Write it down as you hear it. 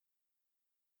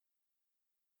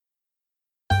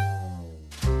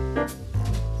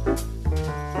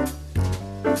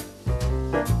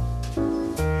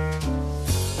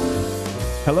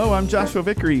Hello, I'm Joshua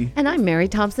Vickery. And I'm Mary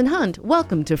Thompson Hunt.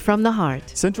 Welcome to From the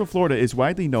Heart. Central Florida is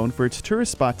widely known for its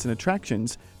tourist spots and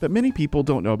attractions, but many people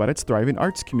don't know about its thriving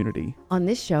arts community. On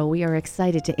this show, we are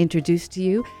excited to introduce to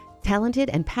you talented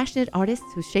and passionate artists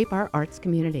who shape our arts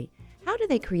community. How do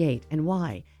they create and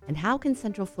why? And how can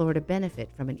Central Florida benefit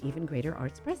from an even greater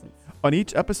arts presence? On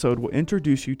each episode, we'll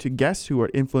introduce you to guests who are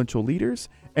influential leaders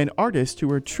and artists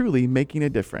who are truly making a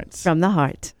difference. From the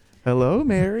Heart. Hello,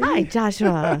 Mary. Hi,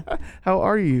 Joshua. How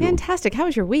are you? Fantastic. How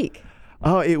was your week?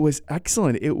 Oh, it was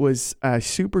excellent. It was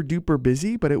super duper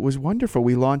busy, but it was wonderful.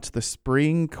 We launched the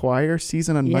spring choir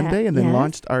season on Monday and then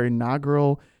launched our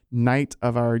inaugural night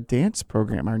of our dance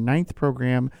program, our 9th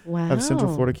program of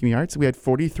Central Florida Community Arts. We had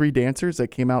 43 dancers that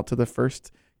came out to the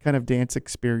first kind of dance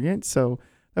experience. So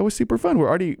that was super fun.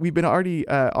 We've been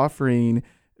offering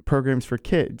programs for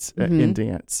kids in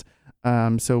dance.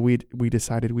 So we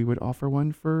decided we would offer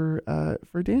one for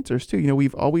dancers too. You know,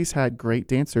 we've always had great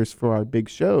dancers for our big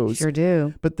shows. Sure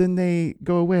do. But then they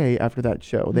go away after that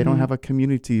show. They don't have a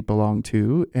community to belong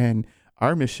to. And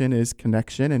our mission is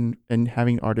connection and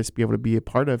having artists be able to be a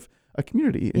part of a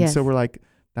community. And so we're like,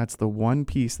 that's the one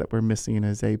piece that we're missing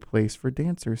is a place for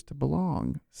dancers to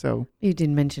belong. So you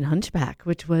didn't mention Hunchback,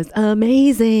 which was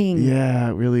amazing. Yeah,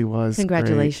 it really was.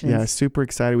 Congratulations. Great. Yeah, super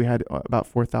excited. We had about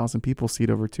 4,000 people see it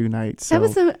over 2 nights. So.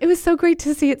 It was so great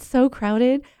to see it so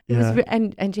crowded. It Yeah. was,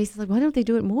 and Jason's like, why don't they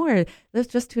do it more? That's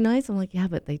just 2 nights. I'm like, yeah,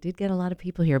 but they did get a lot of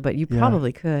people here, but you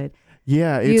probably could.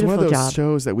 Yeah, it's one of Beautiful those job.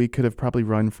 shows that we could have probably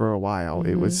run for a while.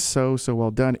 It was so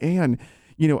well done. And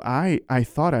you know, I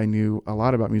thought I knew a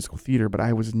lot about musical theater, but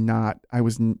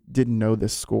didn't know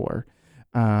this score.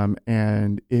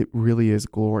 And it really is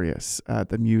glorious.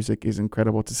 The music is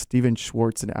incredible. It's a Stephen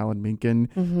Schwartz and Alan Menken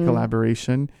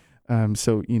collaboration.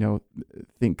 So, you know,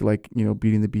 think like, you know,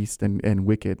 Beauty and the Beast and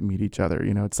Wicked meet each other.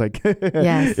 You know, it's like,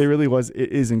 Yes.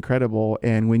 it is incredible.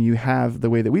 And when you have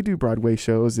the way that we do Broadway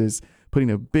shows is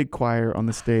putting a big choir on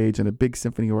the stage and a big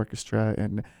symphony orchestra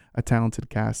and a talented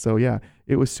cast. So yeah,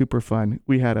 it was super fun.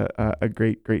 We had a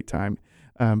great time.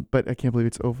 But I can't believe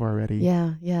it's over already.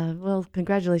 Yeah. Well,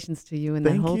 congratulations to you and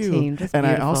that Thank whole you. team. Just and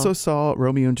beautiful. I also saw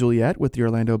Romeo and Juliet with the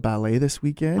Orlando Ballet this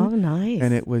weekend. Oh, nice.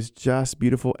 And it was just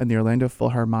beautiful. And the Orlando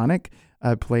Philharmonic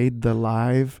played the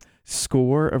live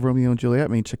score of Romeo and Juliet.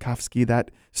 I mean, Tchaikovsky,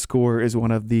 that score is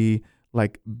one of the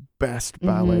like best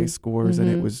ballet scores. And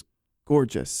it was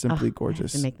gorgeous, simply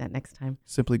gorgeous. I have to make that next time.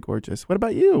 Simply gorgeous. What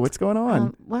about you? What's going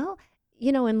on? Well,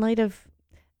 you know, in light of,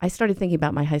 I started thinking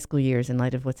about my high school years in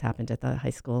light of what's happened at the high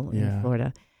school in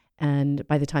Florida. And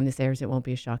by the time this airs, it won't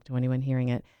be a shock to anyone hearing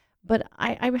it. But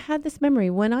I had this memory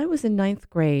when I was in 9th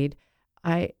grade.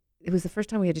 It was the first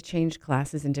time we had to change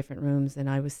classes in different rooms. And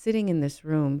I was sitting in this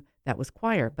room that was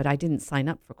choir, but I didn't sign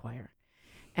up for choir.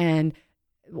 And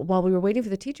while we were waiting for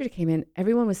the teacher to come in,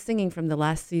 everyone was singing from the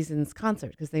last season's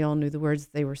concert because they all knew the words.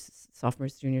 They were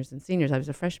sophomores, juniors, and seniors. I was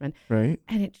a freshman. Right.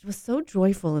 And it was so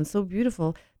joyful and so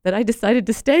beautiful that I decided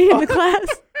to stay in the class.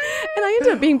 And I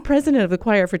ended up being president of the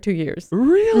choir for 2 years.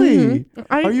 Really?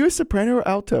 Are you a soprano or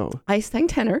alto? I sang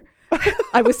tenor.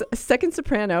 I was a second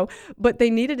soprano, but they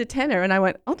needed a tenor, and I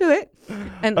went, I'll do it.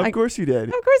 And Of course you did.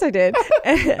 Of course I did.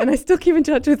 And I still keep in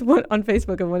touch with one on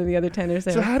Facebook of one of the other tenors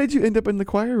there. So how did you end up in the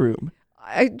choir room?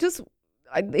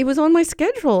 It was on my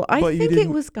schedule. I But you think it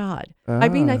didn't- was God. I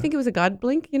mean, I Ah. think it was a God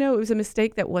blink. You know, it was a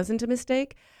mistake that wasn't a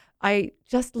mistake. I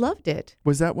just loved it.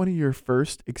 Was that one of your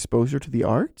first exposure to the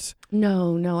arts?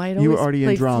 No, I had always You were already in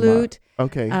played drama. flute.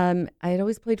 Okay. I had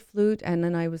always played flute, and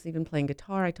then I was even playing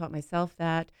guitar. I taught myself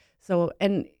that. So,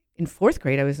 and in 4th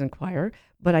grade, I was in choir,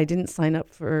 but I didn't sign up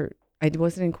for. I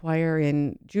wasn't in choir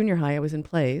in junior high. I was in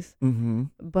plays,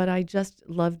 but I just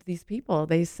loved these people.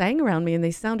 They sang around me, and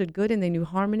they sounded good, and they knew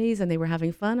harmonies, and they were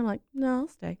having fun. I'm like, no, I'll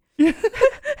stay.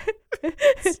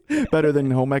 Better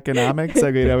than home economics.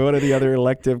 Like, you know, what are the other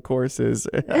elective courses?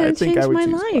 And I it think I changed would my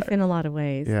choose life choir. in a lot of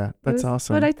ways. Yeah, that's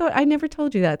awesome. But I thought I never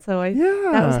told you that, so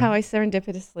that was how I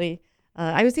serendipitously.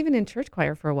 I was even in church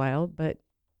choir for a while, but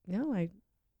no,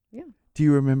 Do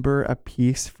you remember a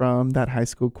piece from that high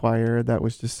school choir that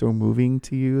was just so moving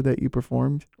to you that you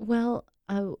performed? Well,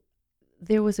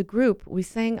 there was a group. We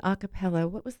sang a cappella.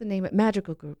 What was the name?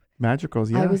 Magical Group.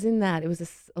 Magicals, yeah. I was in that. It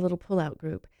was a little pull-out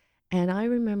group. And I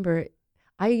remember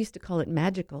I used to call it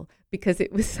magical because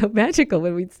it was so magical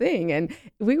when we'd sing. And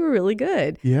we were really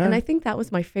good. Yeah. And I think that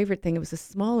was my favorite thing. It was a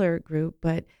smaller group,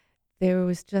 but there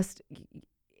was just,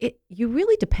 you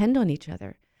really depend on each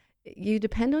other. You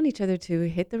depend on each other to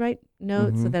hit the right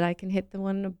note so that I can hit the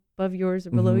one above yours or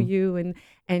below you,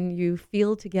 and you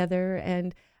feel together.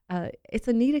 And it's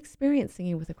a neat experience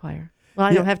singing with a choir. Well,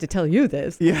 I don't have to tell you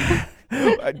this. Yeah.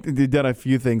 I've done a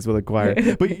few things with a choir,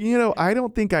 but I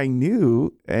don't think I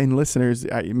knew. And listeners,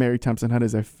 Mary Thompson Hunt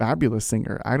is a fabulous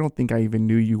singer. I don't think I even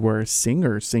knew you were a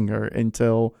singer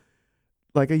until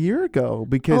like a year ago,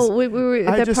 because we were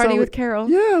at that party with Carol.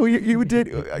 Yeah, you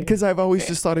did, because I've always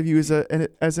just thought of you as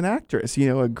an actress,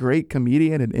 a great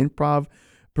comedian, an improv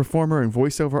performer and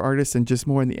voiceover artist, and just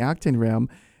more in the acting realm.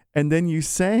 And then you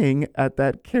sang at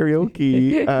that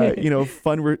karaoke,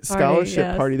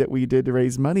 scholarship party that we did to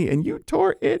raise money, and you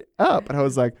tore it up. And I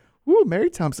was like, "Ooh, Mary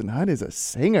Thompson Hunt is a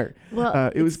singer." Well,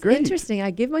 it was great. Interesting.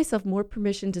 I give myself more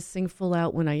permission to sing full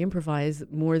out when I improvise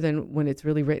more than when it's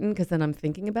really written, because then I'm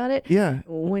thinking about it. Yeah.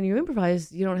 When you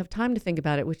improvise, you don't have time to think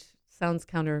about it, which sounds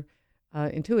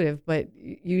intuitive, but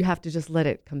you have to just let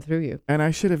it come through you. And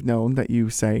I should have known that you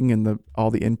sang in all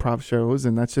the improv shows,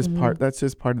 and that's just part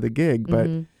of the gig.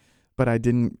 But I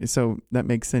didn't. So that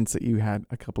makes sense that you had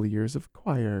a couple of years of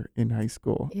choir in high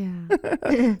school.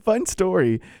 Yeah. Fun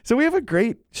story. So we have a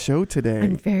great show today.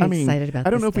 I'm very excited about this. I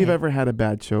don't know if we've ever had a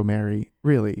bad show, Mary.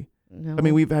 Really. No. I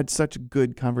mean, we've had such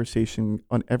good conversation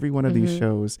on every one of these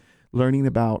shows, learning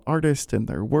about artists and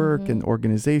their work and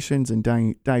organizations, and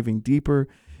diving deeper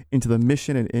into the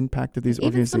mission and impact of these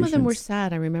organizations. Even some of them were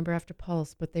sad, I remember, after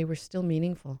Pulse, but they were still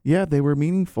meaningful. Yeah, they were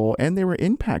meaningful, and they were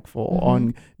impactful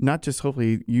on not just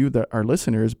hopefully you, our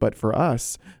listeners, but for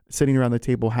us sitting around the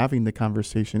table having the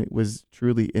conversation. It was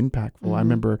truly impactful. I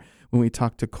remember when we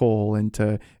talked to Cole and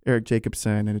to Eric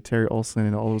Jacobson and to Terry Olson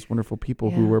and all those wonderful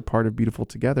people who were part of Beautiful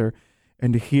Together,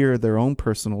 and to hear their own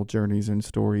personal journeys and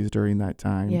stories during that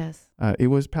time. Yes. It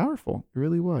was powerful. It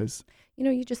really was.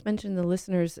 You just mentioned the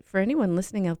listeners. For anyone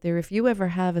listening out there, if you ever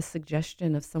have a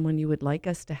suggestion of someone you would like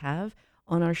us to have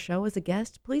on our show as a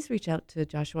guest, please reach out to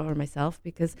Joshua or myself,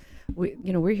 because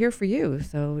we're here for you.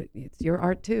 So it's your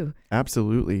art too.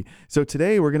 Absolutely. So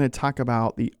today we're going to talk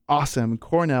about the awesome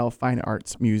Cornell Fine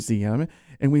Arts Museum.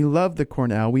 And we love the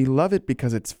Cornell. We love it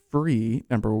because it's free,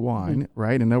 number one,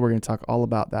 right? And now we're going to talk all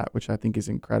about that, which I think is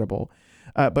incredible.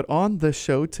 But on the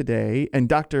show today, and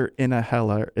Dr. Inna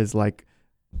Heller is like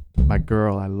my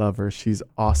girl. I love her. She's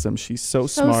awesome. She's so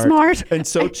smart and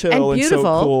so chill and so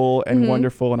cool and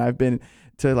wonderful. And I've been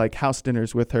to like house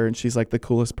dinners with her, and she's like the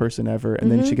coolest person ever. And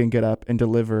then she can get up and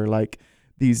deliver like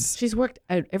these. She's worked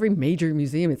at every major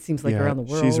museum, it seems like, around the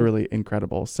world. She's really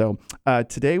incredible. So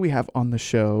today we have on the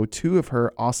show two of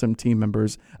her awesome team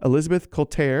members, Elizabeth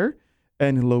Colter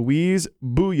and Louise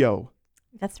Bouillot.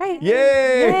 That's right.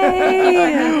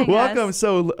 Yay! Welcome.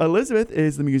 So Elizabeth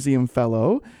is the museum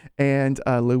fellow, and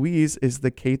Louise is the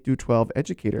K-12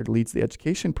 educator, leads the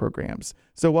education programs.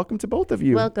 So welcome to both of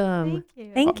you. Welcome. Thank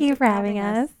you. Thank you for having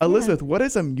us. Elizabeth, what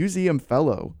is a museum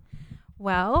fellow?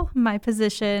 Well, my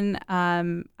position,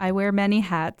 I wear many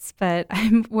hats, but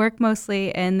I work mostly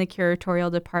in the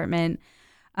curatorial department,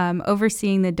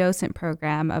 overseeing the docent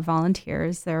program of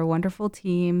volunteers. They're a wonderful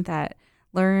team that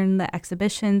learn the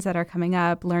exhibitions that are coming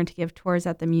up, learn to give tours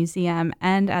at the museum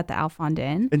and at the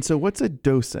Alfondin. And so what's a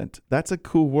docent? That's a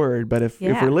cool word, but if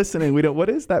we're listening, what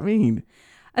does that mean?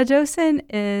 A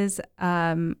docent is,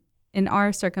 in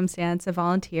our circumstance, a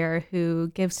volunteer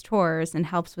who gives tours and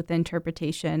helps with the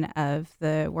interpretation of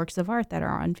the works of art that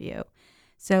are on view.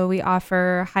 So we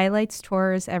offer highlights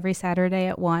tours every Saturday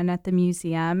at 1 at the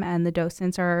museum, and the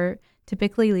docents are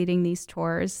typically leading these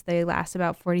tours. They last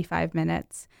about 45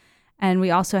 minutes. And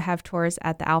we also have tours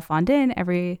at the Alfondin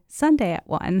every Sunday at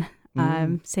 1.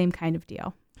 Same kind of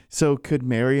deal. So could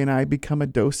Mary and I become a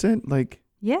docent?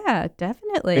 Yeah,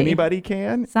 definitely. Anybody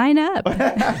can? Sign up.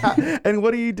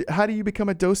 And how do you become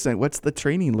a docent? What's the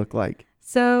training look like?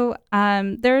 So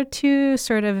there are two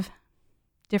sort of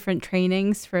different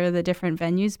trainings for the different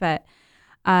venues, but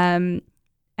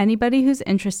anybody who's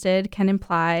interested can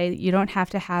apply. You don't have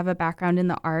to have a background in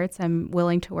the arts. I'm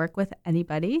willing to work with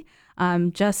anybody,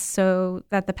 just so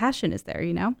that the passion is there,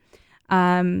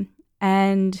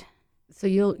 and so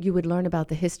you would learn about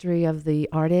the history of the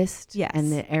artist, yes,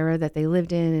 and the era that they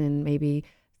lived in, and maybe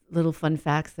little fun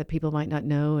facts that people might not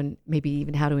know, and maybe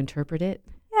even how to interpret it.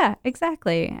 Yeah,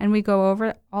 exactly. And we go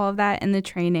over all of that in the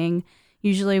training.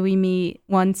 Usually we meet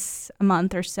once a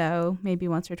month or so, maybe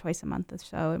once or twice a month or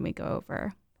so, and we go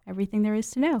over everything there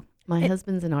is to know. My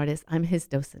husband's an artist. I'm his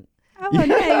docent. Oh,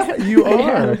 nice. You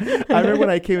are. I remember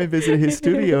when I came and visited his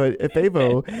studio at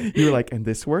FAVO, you were like, and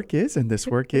this work is,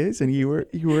 and you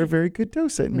were a very good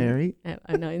docent, Mary.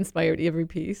 I'm not inspired every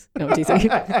piece. No, I'm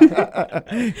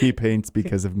teasing. He paints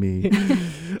because of me.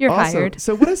 You're hired.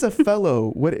 So what is a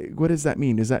fellow? What does that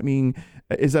mean? Does that mean,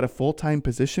 is that a full-time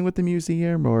position with the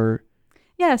museum or?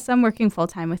 Yes, I'm working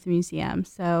full-time with the museum.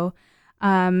 So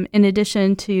In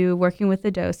addition to working with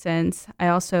the docents, I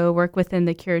also work within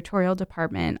the curatorial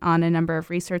department on a number of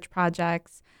research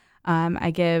projects.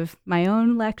 I give my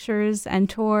own lectures and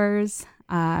tours,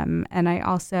 and I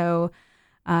also...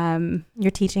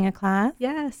 You're teaching a class?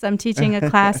 Yes, I'm teaching a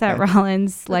class at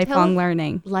Rollins, Lifelong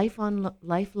Learning.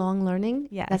 Lifelong Learning?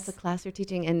 Yes. That's the class you're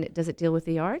teaching, and does it deal with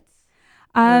the arts?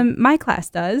 My class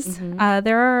does. Mm-hmm.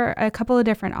 There are a couple of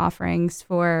different offerings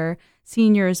for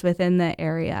seniors within the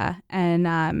area,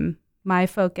 and my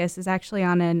focus is actually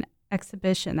on an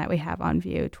exhibition that we have on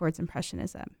view towards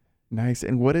Impressionism. Nice.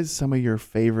 And what is some of your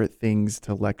favorite things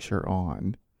to lecture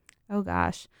on? Oh,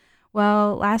 gosh.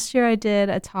 Well, last year I did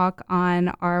a talk on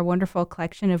our wonderful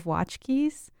collection of watch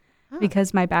keys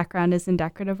because my background is in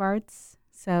decorative arts.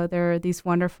 So there are these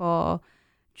wonderful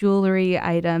jewelry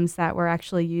items that were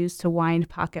actually used to wind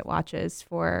pocket watches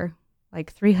for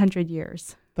like 300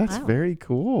 years. That's very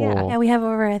cool. Yeah, we have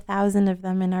over 1,000 of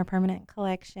them in our permanent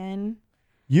collection.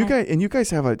 You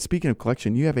guys have speaking of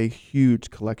collection, you have a huge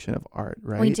collection of art,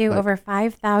 right? We do over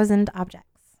 5,000 objects.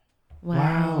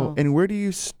 Wow. And where do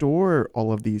you store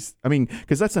all of these? I mean,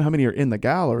 because that's not how many are in the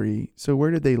gallery. So where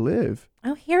do they live?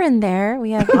 Oh, here and there we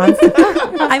have.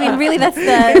 I mean, really, that's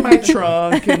the in my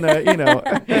trunk and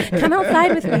the, Come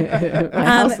outside with me. My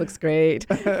house looks great.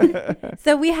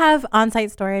 So we have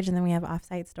on-site storage and then we have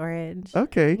off-site storage.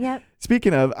 Okay. Yep.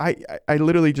 Speaking of, I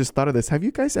literally just thought of this. Have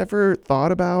you guys ever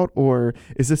thought about, or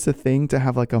is this a thing to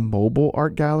have like a mobile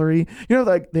art gallery? You know,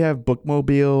 like they have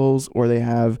bookmobiles, or they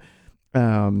have,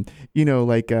 like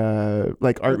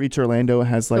Art Reach Orlando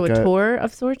has like a tour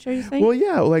of sorts, are you saying? Well,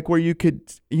 yeah, like where you could,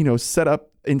 set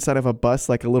up inside of a bus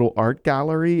like a little art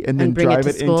gallery and then drive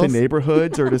it into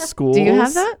neighborhoods or to schools. Do you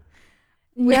have that?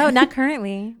 No, not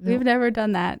currently. We've never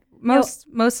done that.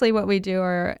 Mostly what we do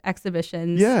are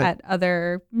exhibitions at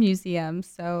other museums.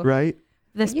 So right.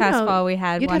 This past fall we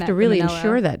had you'd one have to at really Manila.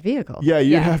 insure that vehicle. Yeah,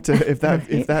 you'd have to if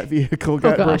that vehicle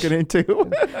got broken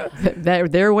into.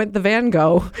 there went the Van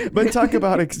Gogh. But talk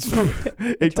about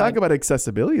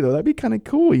accessibility though. That'd be kind of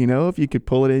cool, if you could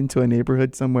pull it into a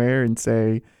neighborhood somewhere and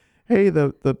say, "Hey,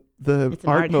 the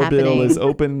Artmobile is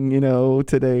open,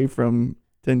 today from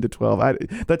 10 to 12."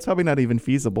 That's probably not even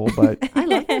feasible, but I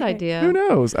love that idea. Who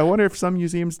knows? I wonder if some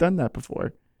museums done that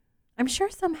before. I'm sure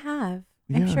some have.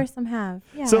 Yeah.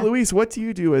 So, Louise, what do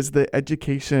you do as the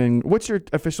education? What's your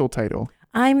official title?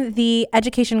 I'm the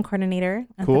education coordinator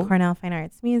at the Cornell Fine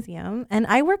Arts Museum, and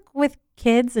I work with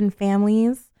kids and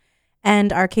families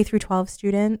and our K through 12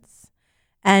 students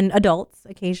and adults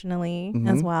occasionally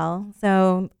as well.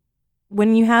 So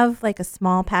when you have like a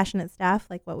small, passionate staff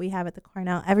like what we have at the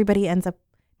Cornell, everybody ends up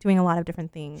doing a lot of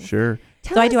different things. Sure.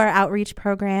 I do our outreach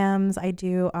programs. I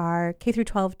do our K through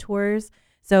 12 tours.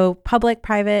 So public,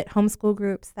 private, homeschool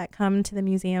groups that come to the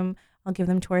museum, I'll give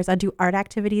them tours. I'll do art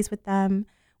activities with them.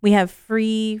 We have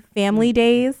free family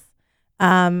days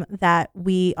that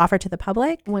we offer to the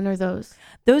public. When are those?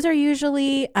 Those are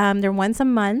usually, they're once a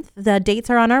month. The dates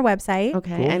are on our website.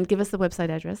 Okay, and give us the website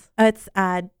address. It's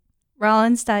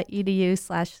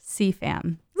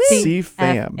rollins.edu/CFAM.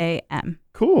 CFAM.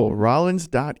 Cool.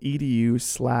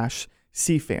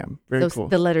 rollins.edu/CFAM. Very cool.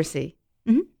 The letter C.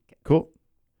 Mm-hmm. Cool.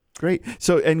 Great.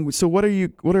 So what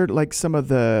are like some of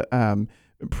the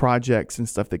projects and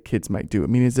stuff that kids might do? I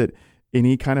mean, is it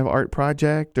any kind of art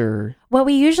project or? What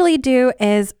we usually do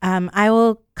is I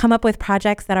will come up with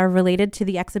projects that are related to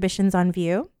the exhibitions on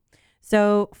view.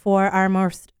 So for our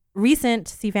most recent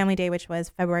See Family Day, which was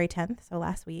February 10th, so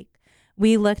last week,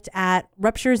 we looked at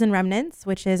Ruptures and Remnants,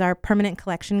 which is our permanent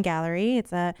collection gallery.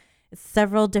 It's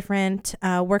several different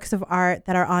works of art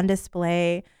that are on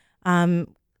display, kind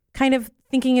of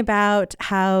thinking about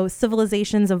how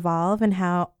civilizations evolve and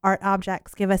how art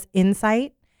objects give us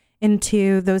insight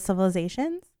into those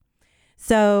civilizations.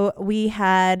 So we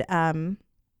had,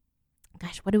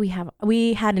 what do we have?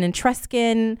 We had an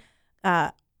Etruscan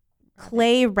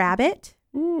clay rabbit.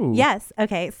 Ooh. Yes.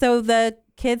 Okay. So the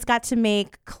kids got to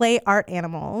make clay art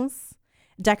animals,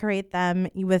 decorate them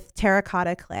with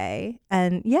terracotta clay.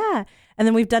 And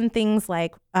then we've done things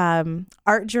like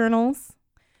art journals.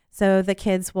 So the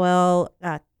kids will,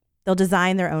 they'll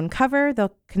design their own cover,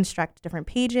 they'll construct different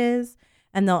pages,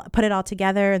 and they'll put it all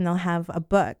together, and they'll have a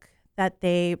book that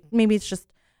maybe it's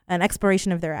just an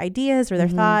exploration of their ideas or their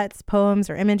thoughts, poems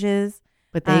or images.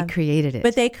 But they created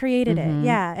it.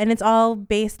 Yeah. And it's all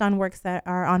based on works that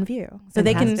are on view. So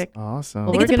Fantastic. they can,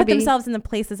 awesome. they get to put themselves in the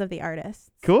places of the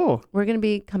artists. Cool. We're going to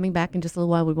be coming back in just a little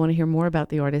while. We want to hear more about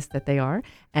the artists that they are.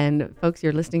 And folks,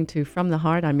 you're listening to From the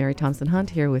Heart. I'm Mary Thompson Hunt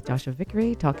here with Joshua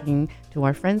Vickery, talking to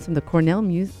our friends from the Cornell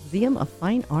Museum of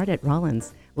Fine Art at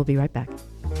Rollins. We'll be right back.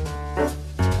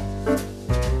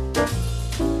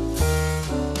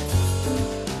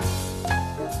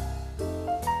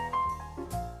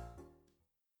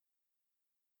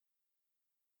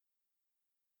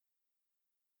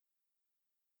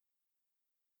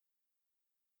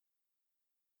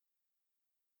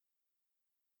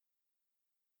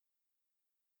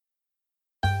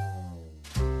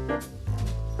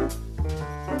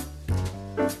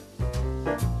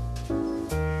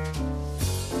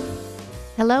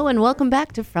 Hello and welcome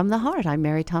back to From the Heart. I'm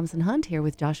Mary Thompson Hunt here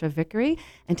with Joshua Vickery.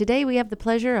 And today we have the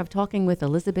pleasure of talking with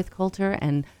Elizabeth Coulter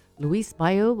and Luis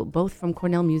Bayo, both from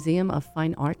Cornell Museum of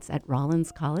Fine Arts at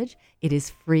Rollins College. It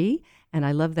is free. And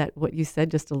I love that what you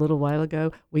said just a little while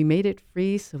ago. We made it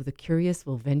free so the curious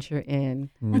will venture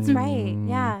in. That's right.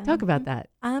 Yeah. Talk about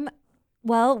that.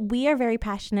 Well, we are very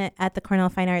passionate at the Cornell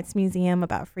Fine Arts Museum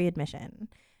about free admission.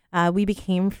 We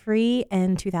became free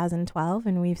in 2012,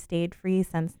 and we've stayed free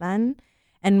since then.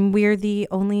 And we're the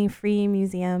only free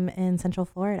museum in Central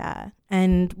Florida.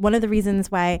 And one of the reasons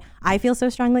why I feel so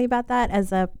strongly about that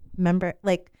as a member,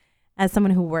 like as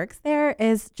someone who works there,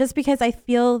 is just because I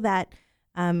feel that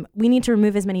we need to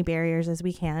remove as many barriers as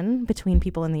we can between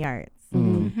people in the arts.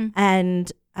 Mm-hmm.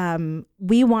 And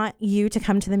we want you to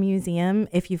come to the museum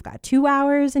if you've got 2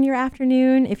 hours in your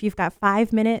afternoon, if you've got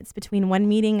 5 minutes between one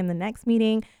meeting and the next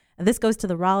meeting. This goes to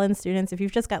the Rollins students. If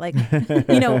you've just got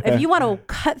if you want to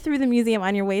cut through the museum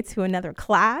on your way to another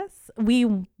class, we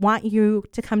want you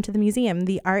to come to the museum.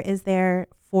 The art is there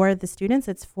for the students.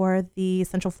 It's for the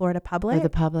Central Florida public. For the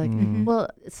public. Mm. Well,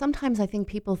 sometimes I think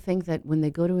people think that when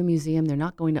they go to a museum, they're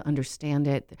not going to understand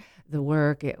it, the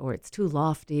work, or it's too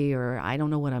lofty, or I don't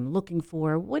know what I'm looking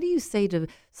for. What do you say to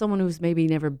someone who's maybe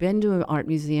never been to an art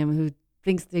museum who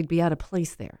thinks they'd be out of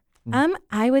place there?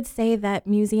 I would say that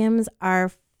museums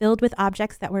are filled with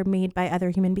objects that were made by other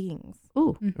human beings.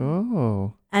 Ooh.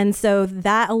 Oh. And so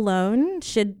that alone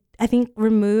should, I think,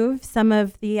 remove some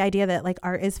of the idea that like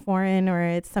art is foreign or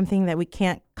it's something that we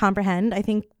can't comprehend. I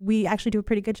think we actually do a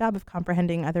pretty good job of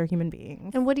comprehending other human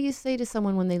beings. And what do you say to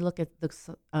someone when they look at the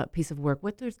piece of work?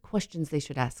 What are questions they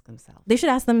should ask themselves? They should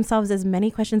ask themselves as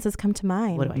many questions as come to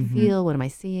mind. What do I feel? What am I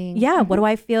seeing? Yeah, what do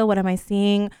I feel? What am I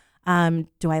seeing?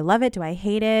 Do I love it? Do I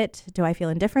hate it? Do I feel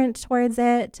indifferent towards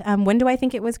it? When do I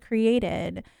think it was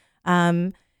created?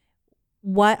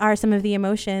 What are some of the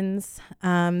emotions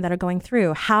that are going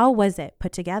through? How was it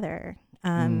put together?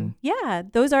 Yeah,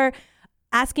 those are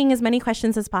asking as many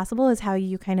questions as possible is how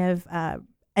you kind of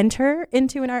enter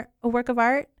into a work of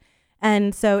art.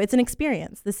 And so it's an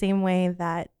experience the same way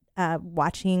that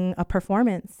watching a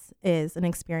performance is an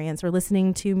experience or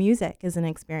listening to music is an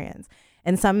experience.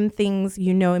 And some things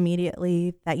you know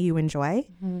immediately that you enjoy,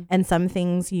 and some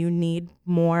things you need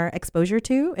more exposure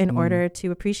to in order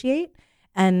to appreciate.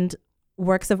 And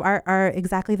works of art are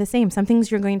exactly the same. Some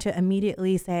things you're going to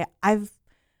immediately say,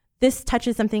 this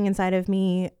touches something inside of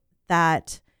me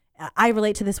that I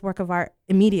relate to this work of art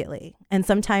immediately. And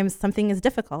sometimes something is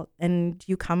difficult and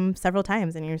you come several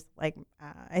times and you're like,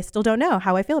 I still don't know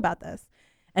how I feel about this.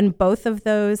 And both of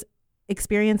those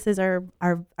experiences are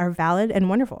valid and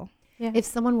wonderful. Yeah. If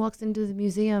someone walks into the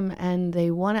museum and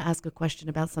they want to ask a question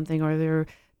about something, are there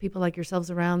people like yourselves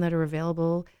around that are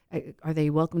available? Are they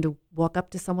welcome to walk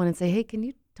up to someone and say, hey, can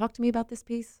you talk to me about this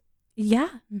piece? Yeah.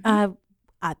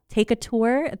 Take a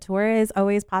tour. A tour is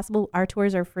always possible. Our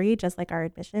tours are free, just like our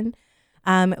admission.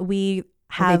 We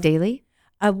have Are they daily?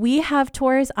 We have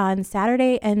tours on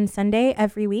Saturday and Sunday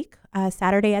every week.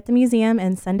 Saturday at the museum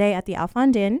and Sunday at the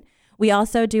Alfondin. We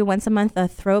also do once a month a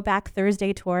Throwback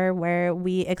Thursday tour where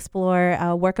we explore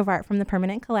a work of art from the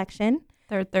permanent collection.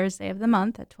 Third Thursday of the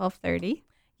month at 12:30.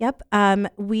 Yep.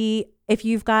 If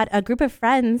you've got a group of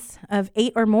friends of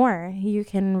 8 or more, you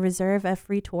can reserve a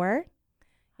free tour.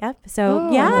 Yep.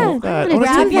 So I grab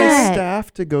take your my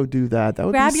staff to go do that. That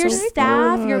would grab be your so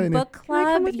staff, fun. your book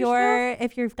club,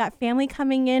 if you've got family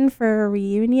coming in for a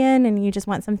reunion and you just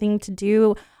want something to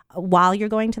do while you're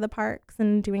going to the parks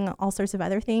and doing all sorts of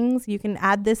other things, you can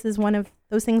add this as one of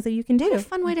those things that you can do. What a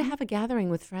fun way to have a gathering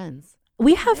with friends.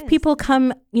 We have people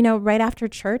come, right after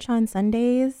church on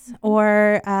Sundays,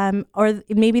 or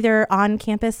maybe they're on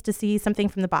campus to see something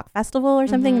from the Bach Festival or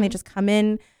something, and they just come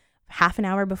in half an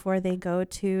hour before they go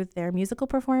to their musical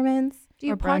performance. Do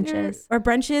you brunches? Or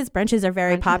brunches. Brunches are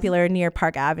very popular near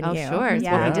Park Avenue. Oh, sure. It's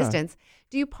Yeah. walking distance.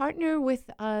 Do you partner with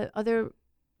other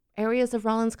areas of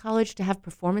Rollins College to have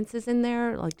performances in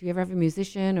there? Like, do you ever have a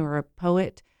musician or a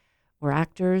poet or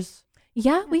actors?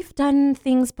 Yeah, we've done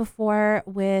things before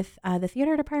with the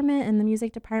theater department and the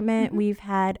music department. We've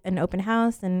had an open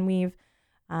house, and we've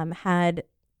had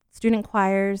student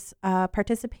choirs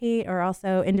participate, or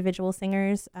also individual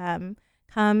singers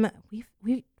come.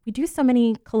 We do so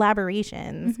many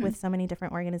collaborations with so many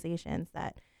different organizations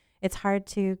that it's hard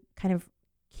to kind of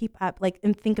keep up,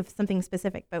 and think of something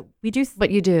specific, but we do.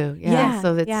 But you do, yeah. Yeah,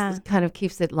 So that yeah. kind of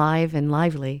keeps it live and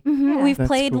lively. We've That's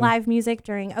played cool. live music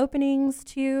during openings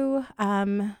too.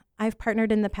 I've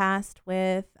partnered in the past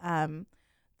with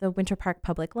the Winter Park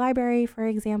Public Library, for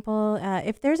example.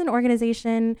 If there's an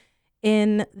organization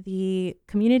in the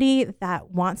community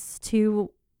that wants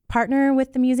to partner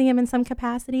with the museum in some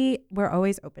capacity, we're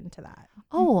always open to that.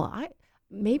 Oh,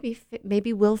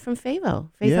 maybe Will from FAVO,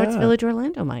 Faith Arts Village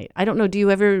Orlando might. I don't know. Do you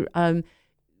ever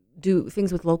do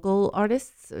things with local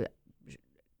artists?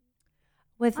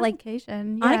 With on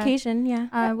occasion, yeah. On occasion,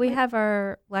 yeah. We have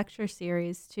our lecture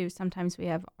series too. Sometimes we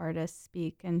have artists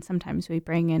speak, and sometimes we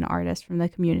bring in artists from the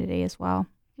community as well.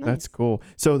 Nice. That's cool.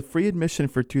 So free admission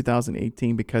for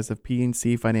 2018 because of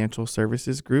PNC Financial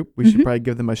Services Group. We should probably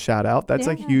give them a shout out. That's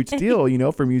a huge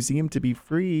deal, for museum to be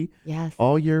free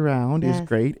all year round is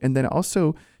great. And then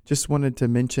also just wanted to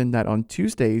mention that on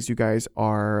Tuesdays, you guys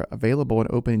are available and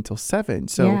open until 7.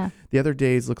 So the other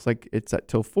days looks like it's at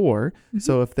till 4.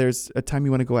 So if there's a time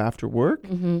you want to go after work,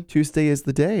 Tuesday is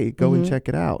the day. Go and check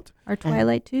it out. Or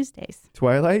Twilight Tuesdays.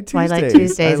 Twilight Tuesdays. Twilight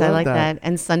Tuesdays. I like that.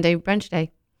 And Sunday brunch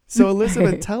day. So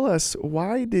Elizabeth, tell us,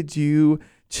 why did you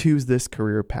choose this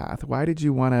career path? Why did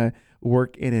you want to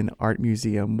work in an art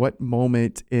museum? What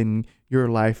moment in your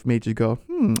life made you go,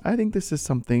 I think this is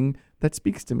something that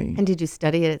speaks to me? And did you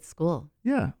study it at school?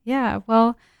 Yeah. Yeah.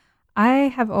 Well, I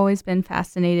have always been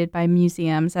fascinated by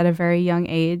museums at a very young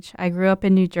age. I grew up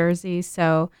in New Jersey,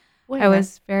 so I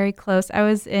was very close. I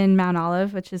was in Mount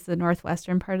Olive, which is the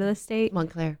northwestern part of the state.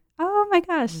 Montclair. Oh my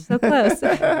gosh, so close.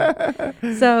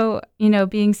 So,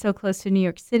 being so close to New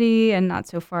York City and not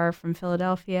so far from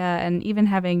Philadelphia, and even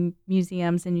having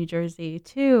museums in New Jersey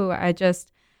too, I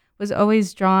just was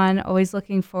always drawn, always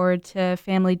looking forward to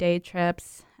family day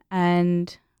trips.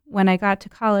 And when I got to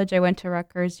college, I went to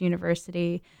Rutgers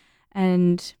University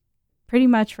and pretty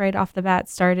much right off the bat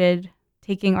started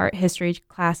taking art history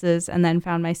classes, and then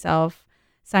found myself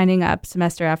signing up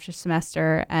semester after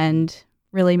semester and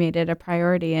really made it a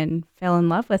priority and fell in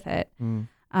love with it.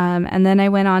 And then I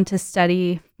went on to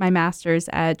study my master's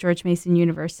at George Mason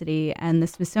University and the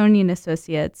Smithsonian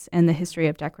Associates in the History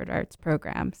of Decorative Arts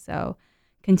program. So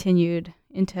continued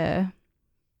into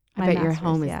my I bet your master's,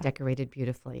 home is decorated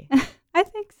beautifully. I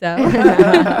think so.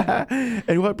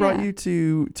 And what brought you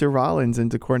to Rollins and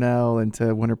to Cornell and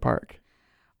to Winter Park?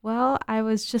 Well, I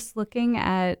was just looking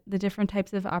at the different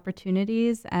types of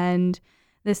opportunities, and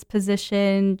this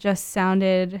position just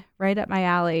sounded right up my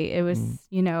alley. It was,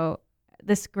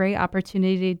 this great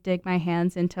opportunity to dig my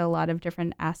hands into a lot of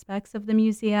different aspects of the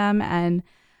museum. And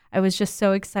I was just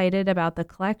so excited about the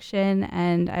collection.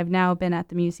 And I've now been at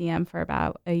the museum for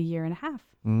about a year and a half.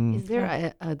 Is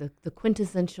there the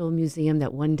quintessential museum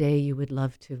that one day you would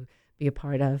love to be a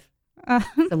part of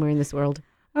somewhere in this world?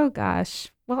 Oh,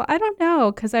 gosh. Well, I don't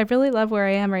know, because I really love where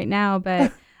I am right now,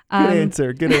 but... Good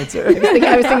answer. I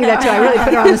was thinking that too. I really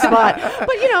put her on the spot.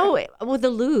 But with the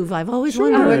Louvre, I've always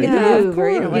wanted to work at the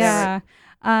Louvre. Yeah.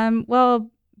 Well,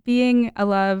 being in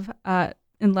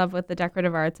love with the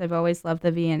decorative arts, I've always loved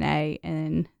the V&A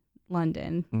in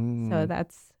London. So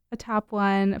that's a top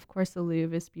one. Of course, the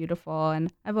Louvre is beautiful, and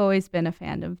I've always been a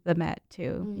fan of the Met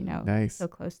too. Nice. So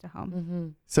close to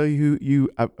home. So you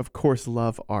of course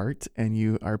love art, and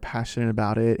you are passionate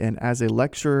about it. And as a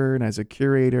lecturer and as a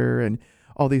curator and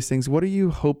all these things, what are you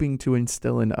hoping to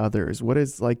instill in others? What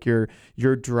is like your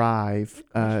drive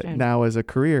now as a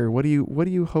career? What do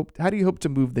you hope? How do you hope to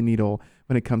move the needle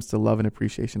when it comes to love and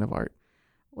appreciation of art?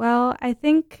 Well, I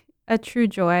think a true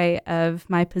joy of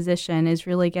my position is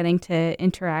really getting to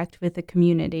interact with the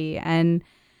community. And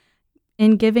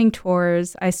in giving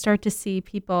tours, I start to see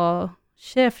people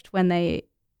shift when they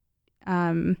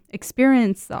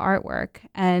experience the artwork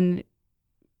and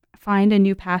find a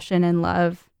new passion and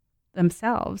love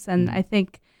themselves. And I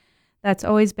think that's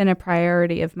always been a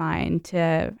priority of mine,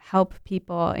 to help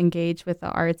people engage with the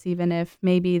arts, even if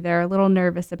maybe they're a little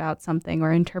nervous about something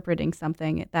or interpreting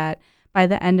something, that by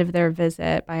the end of their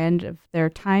visit, by end of their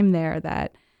time there,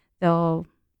 that they'll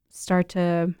start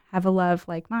to have a love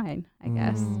like mine, I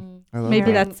guess.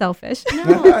 Maybe that's selfish. No,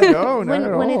 not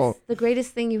at when all. It's the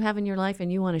greatest thing you have in your life and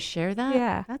you want to share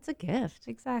that, that's a gift.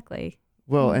 Exactly.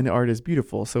 Well, and art is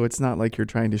beautiful, so it's not like you're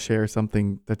trying to share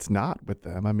something that's not with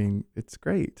them. I mean, it's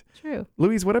great. True.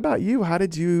 Louise, what about you? How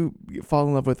did you fall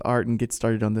in love with art and get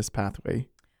started on this pathway?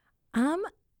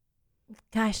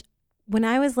 Gosh, when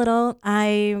I was little,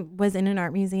 I was in an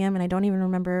art museum, and I don't even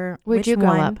remember Where'd you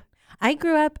grow up? I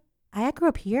grew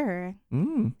up here.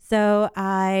 So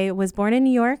I was born in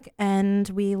New York, and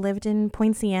we lived in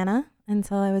Poinciana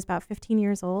until I was about 15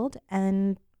 years old.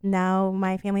 And now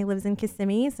my family lives in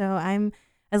Kissimmee, so I'm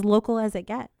as local as it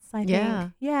gets, I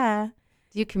think. Yeah.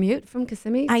 Do you commute from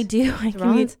Kissimmee? I do. I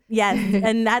commute. Yes.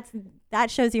 And that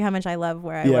shows you how much I love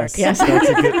where I work. Yes,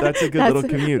 that's a good little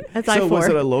commute. That's so I-4. Was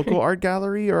it a local art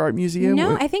gallery or art museum?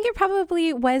 No, I think it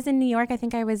probably was in New York. I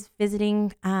think I was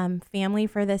visiting family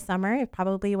for this summer. It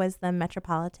probably was the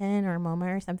Metropolitan or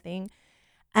MoMA or something.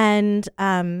 And,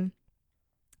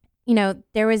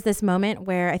 there was this moment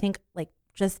where I think like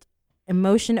just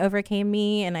emotion overcame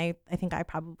me. And I think I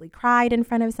probably cried in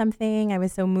front of something. I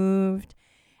was so moved.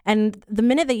 And the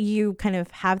minute that you kind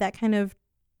of have that kind of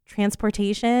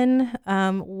transportation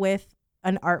with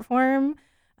an art form,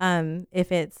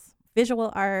 if it's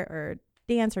visual art or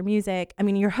dance or music, I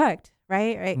mean, you're hooked,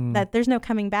 right? That there's no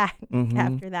coming back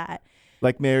after that.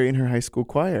 Like Mary in her high school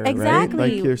choir, exactly.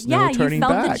 right? Like there's no turning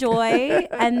back. You felt the joy,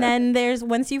 and then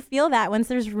once you feel that, once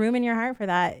there's room in your heart for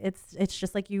that, it's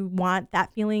just like you want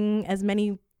that feeling as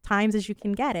many times as you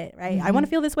can get it, right? I want to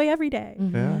feel this way every day.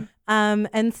 Yeah.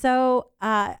 And so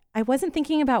I wasn't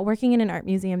thinking about working in an art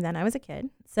museum then. I was a kid,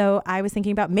 so I was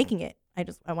thinking about making it.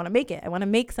 I want to make it. I want to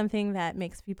make something that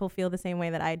makes people feel the same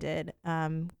way that I did,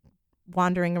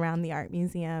 wandering around the art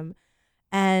museum,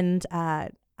 and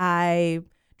I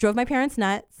drove my parents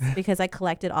nuts because I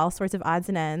collected all sorts of odds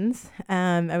and ends.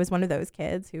 I was one of those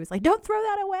kids who was like, don't throw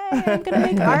that away. I'm going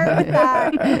to make art with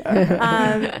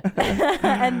that.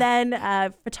 And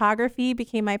then photography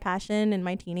became my passion in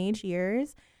my teenage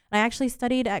years. I actually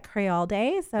studied at Creole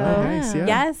Day. So nice, yeah.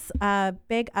 yes,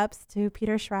 big ups to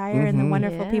Peter Schreier and the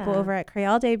wonderful people over at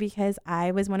Creole Day, because I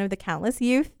was one of the countless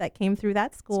youth that came through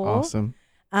that school. That's awesome.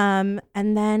 And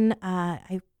then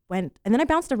I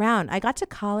bounced around. I got to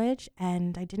college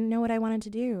and I didn't know what I wanted to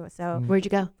do. So where'd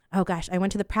you go? Oh gosh, I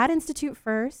went to the Pratt Institute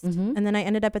first, and then I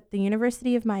ended up at the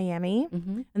University of Miami,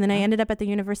 and then I ended up at the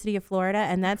University of Florida,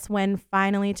 and that's when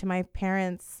finally, to my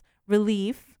parents'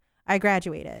 relief, I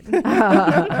graduated.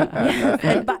 Yes.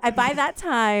 And by that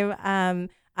time,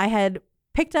 I had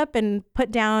picked up and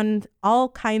put down all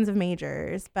kinds of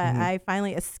majors, but I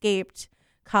finally escaped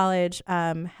college,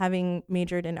 having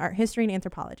majored in art history and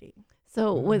anthropology.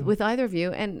 So with either of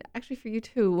you, and actually for you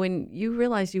too, when you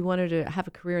realized you wanted to have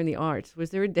a career in the arts, was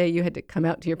there a day you had to come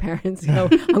out to your parents and go,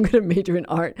 I'm going to major in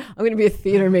art. I'm going to be a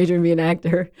theater major and be an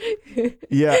actor?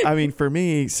 Yeah, I mean, for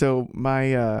me, so my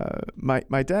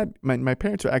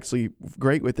parents were actually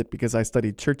great with it because I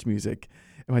studied church music.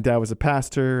 And my dad was a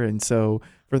pastor, and so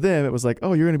for them, it was like,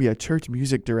 oh, you're going to be a church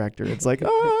music director. It's like,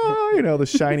 oh, the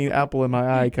shining apple in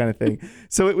my eye kind of thing.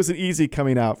 So it was an easy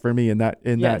coming out for me in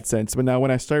that sense. But now when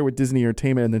I started with Disney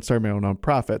Entertainment and then started my own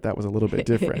nonprofit, that was a little bit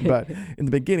different. But in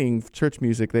the beginning, church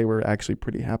music, they were actually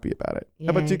pretty happy about it.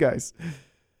 How about you guys?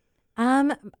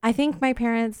 I think my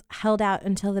parents held out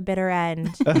until the bitter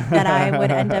end that I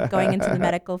would end up going into the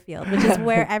medical field, which is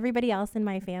where everybody else in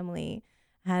my family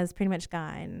has pretty much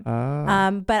gone.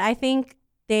 But I think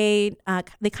they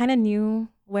kind of knew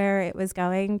where it was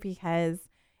going because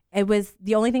it was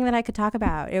the only thing that I could talk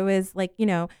about. It was like,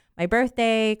 my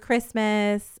birthday,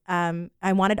 Christmas.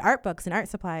 I wanted art books and art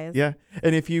supplies. Yeah.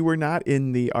 And if you were not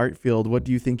in the art field, what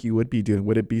do you think you would be doing?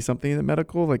 Would it be something in the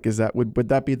medical? Like, would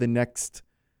that be the next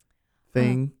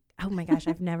thing? Oh my gosh,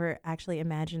 I've never actually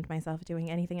imagined myself doing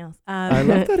anything else. I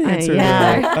love that answer.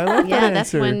 Yeah, I love that answer.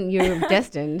 That's when you're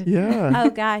destined. Yeah.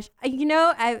 Oh gosh,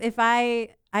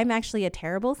 I'm actually a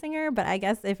terrible singer, but I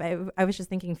guess if I was just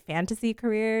thinking fantasy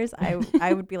careers,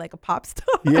 I would be like a pop star.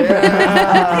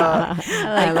 Yeah.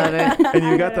 I love it. And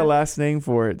you got the last name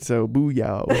for it, so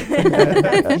booyah.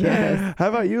 Yes. How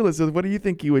about you, Elizabeth? What do you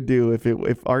think you would do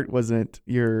if art wasn't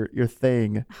your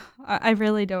thing? I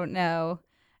really don't know.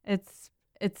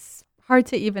 It's hard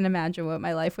to even imagine what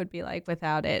my life would be like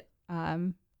without it.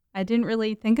 I didn't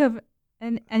really think of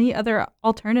any other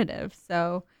alternative.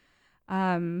 So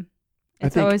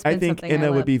it's always been something Anna I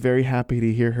would be very happy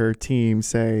to hear her team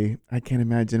say, I can't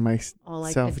imagine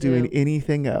myself doing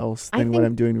anything else than what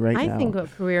I'm doing right now. I think a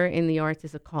career in the arts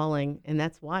is a calling, and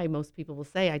that's why most people will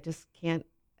say, I just can't.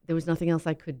 There was nothing else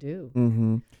I could do.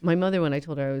 Mm-hmm. My mother, when I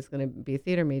told her I was going to be a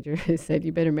theater major, said,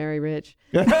 you better marry rich.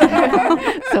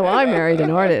 So I married an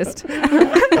artist.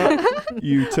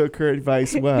 You took her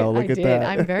advice well. Look at that.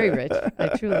 I'm very rich. I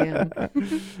truly am.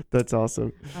 That's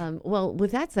awesome. Well,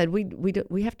 with that said,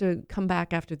 we have to come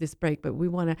back after this break, but we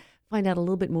want to find out a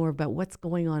little bit more about what's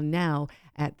going on now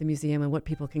at the museum and what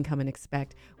people can come and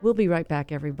expect. We'll be right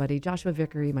back, everybody. Joshua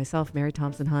Vickery, myself, Mary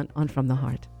Thompson Hunt on From the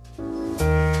Heart.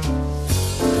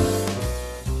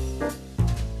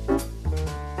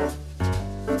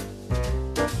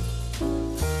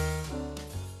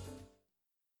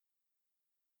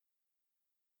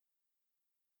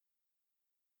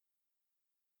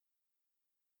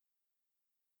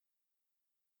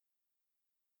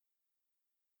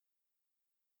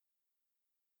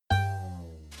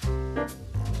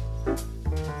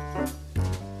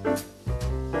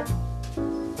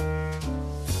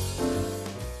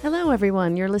 Hello Hello,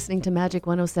 everyone. You're listening to Magic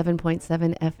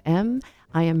 107.7 FM.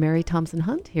 I am Mary Thompson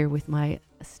Hunt here with my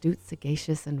astute,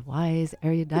 sagacious, and wise,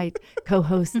 erudite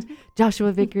co-host,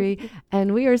 Joshua Vickery.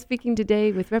 And we are speaking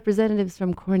today with representatives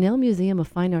from Cornell Museum of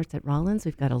Fine Arts at Rollins.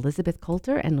 We've got Elizabeth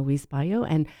Coulter and Louise Bayo,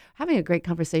 and having a great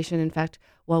conversation. In fact,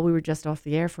 while we were just off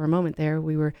the air for a moment there,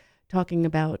 we were talking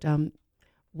about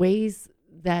ways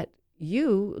that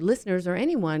you, listeners, or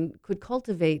anyone could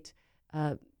cultivate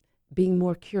being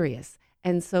more curious.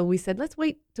 And so we said, let's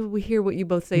wait till we hear what you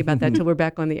both say about that till we're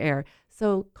back on the air.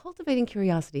 So cultivating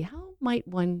curiosity, how might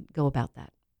one go about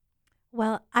that?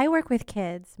 Well, I work with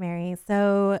kids, Mary.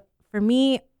 So for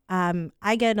me,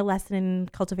 I get a lesson in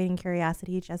cultivating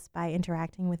curiosity just by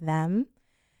interacting with them.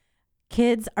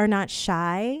 Kids are not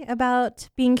shy about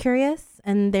being curious,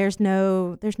 and there's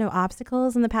no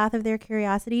obstacles in the path of their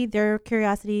curiosity. Their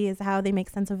curiosity is how they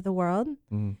make sense of the world.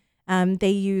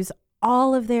 They use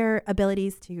all of their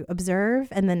abilities to observe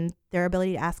and then their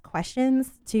ability to ask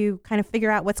questions to kind of figure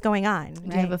out what's going on. Right?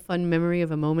 Do you have a fun memory of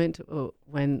a moment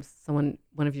when one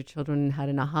of your children had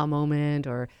an aha moment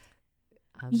or?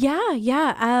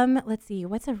 Yeah. Let's see.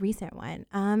 What's a recent one?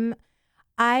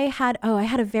 I had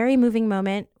a very moving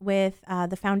moment with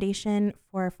the Foundation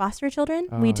for Foster Children.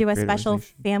 We do a special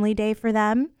family day for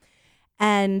them.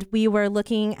 And we were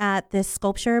looking at this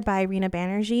sculpture by Rena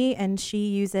Banerjee, and she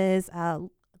uses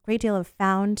great deal of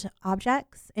found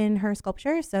objects in her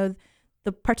sculpture. So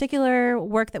the particular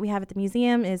work that we have at the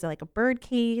museum is like a bird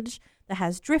cage that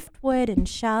has driftwood and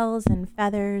shells and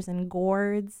feathers and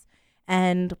gourds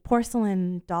and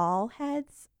porcelain doll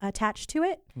heads attached to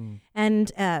it.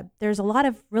 And there's a lot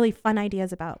of really fun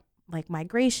ideas about like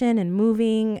migration and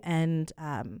moving and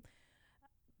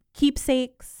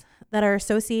keepsakes that are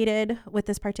associated with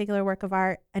this particular work of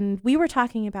art. And we were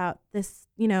talking about this,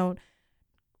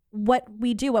 what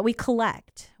we do, what we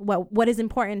collect, what is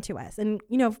important to us. And,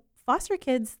 foster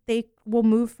kids, they will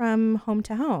move from home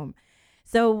to home.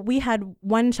 So we had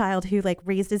one child who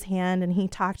raised his hand and he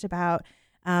talked about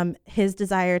his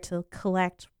desire to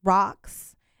collect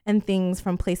rocks and things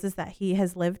from places that he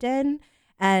has lived in.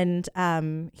 And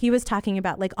he was talking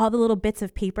about all the little bits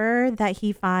of paper that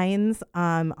he finds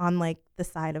on the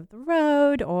side of the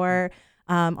road or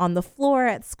on the floor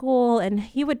at school, and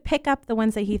he would pick up the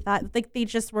ones that he thought they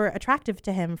just were attractive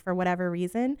to him for whatever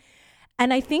reason.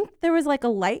 And I think there was a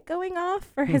light going off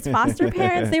for his foster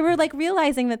parents. They were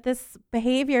realizing that this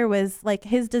behavior was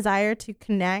his desire to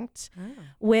connect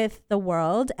with the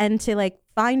world and to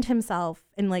find himself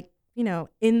in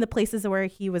in the places where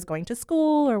he was going to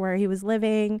school or where he was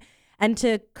living, and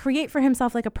to create for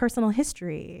himself a personal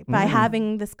history by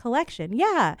having this collection.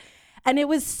 Yeah. And it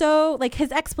was so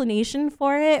his explanation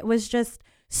for it was just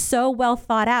so well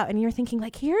thought out. And you're thinking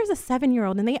here's a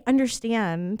 7-year-old and they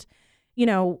understand,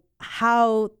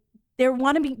 how they're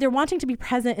wanting to be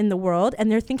present in the world,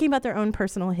 and they're thinking about their own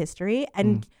personal history.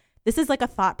 And this is a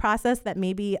thought process that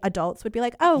maybe adults would be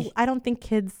oh, I don't think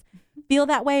kids feel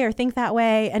that way or think that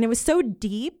way. And it was so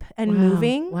deep and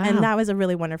moving. Wow. And that was a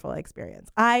really wonderful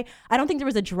experience. I don't think there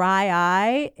was a dry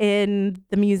eye in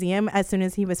the museum as soon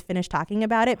as he was finished talking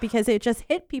about it, because it just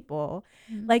hit people.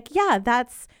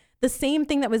 That's the same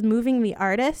thing that was moving the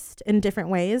artist in different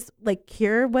ways.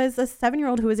 Here was a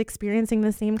 7-year-old who was experiencing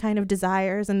the same kind of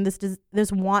desires and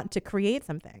this want to create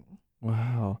something.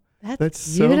 Wow.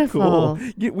 That's beautiful.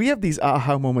 So cool. We have these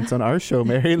aha moments on our show,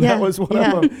 Mary. And that was one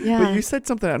of them. Yeah. But you said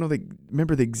something, I don't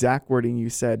remember the exact wording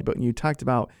you said, but you talked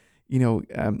about,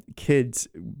 kids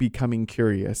becoming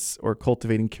curious or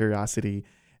cultivating curiosity,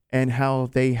 and how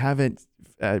they haven't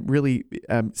really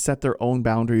set their own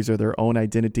boundaries or their own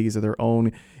identities or their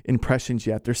own impressions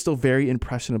yet. They're still very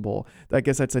impressionable. I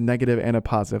guess that's a negative and a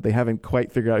positive. They haven't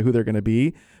quite figured out who they're going to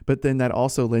be, but then that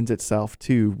also lends itself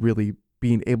to really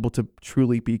being able to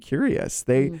truly be curious.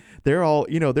 They're all,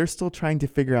 they're still trying to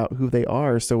figure out who they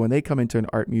are. So when they come into an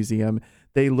art museum,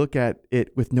 they look at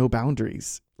it with no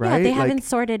boundaries, right? Yeah, they haven't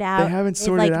sorted out. They haven't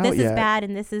sorted out this yet. Is bad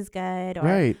and this is good,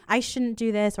 or I shouldn't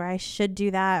do this, or I should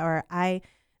do that, or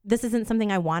this isn't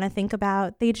something I want to think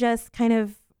about. They just kind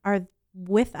of are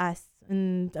with us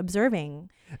and observing.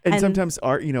 And sometimes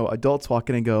art, adults walk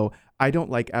in and go, I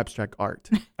don't like abstract art.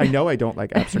 I know I don't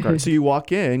like abstract art. So you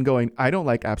walk in going, I don't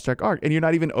like abstract art. And you're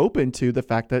not even open to the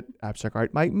fact that abstract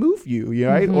art might move you,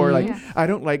 right? Or I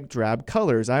don't like drab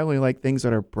colors. I only like things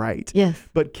that are bright. Yes.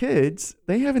 But kids,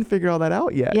 they haven't figured all that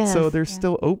out yet. Yes. So they're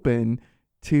still open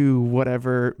to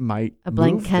whatever might a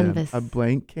blank move canvas. them. A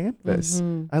blank canvas.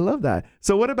 Mhm. I love that.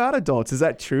 So what about adults? Is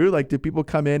that true? Like, do people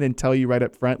come in and tell you right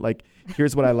up front, like,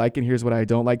 here's what I like and here's what I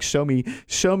don't like? Show me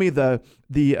the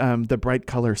bright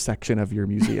color section of your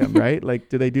museum, right? Like,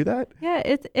 do they do that? Yeah,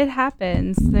 it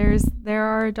happens. There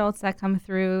are adults that come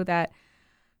through that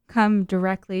come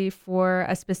directly for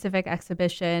a specific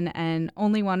exhibition and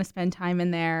only want to spend time in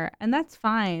there, and that's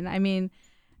fine. I mean,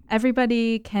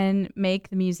 everybody can make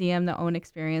the museum the own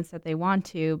experience that they want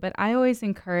to, but I always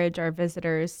encourage our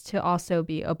visitors to also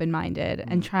be open-minded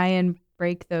and try and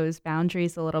break those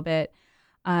boundaries a little bit.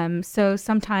 So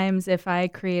sometimes if I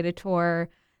create a tour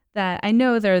that I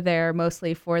know they're there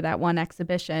mostly for that one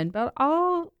exhibition, but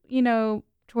I'll,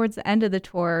 towards the end of the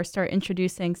tour, start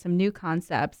introducing some new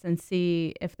concepts and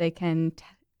see if they can,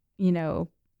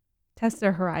 test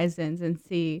their horizons and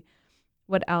see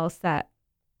what else that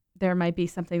there might be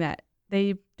something that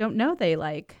they don't know they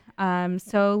like.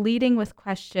 So leading with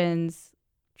questions,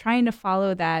 trying to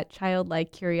follow that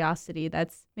childlike curiosity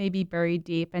that's maybe buried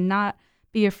deep, and not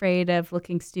be afraid of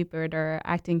looking stupid or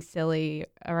acting silly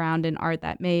around an art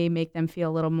that may make them feel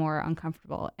a little more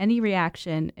uncomfortable. Any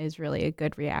reaction is really a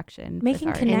good reaction. Making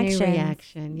with art. connections. Any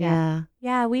reaction, yeah.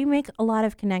 Yeah, we make a lot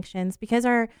of connections because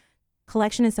our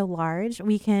collection is so large.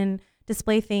 We can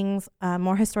display things,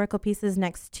 more historical pieces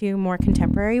next to more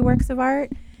contemporary works of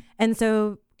art. And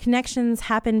so connections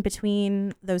happen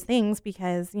between those things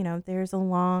because, there's a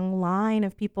long line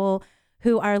of people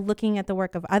who are looking at the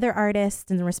work of other artists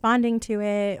and responding to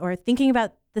it or thinking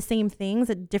about the same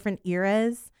things at different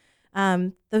eras.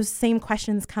 Those same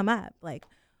questions come up, like,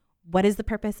 what is the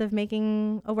purpose of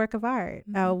making a work of art?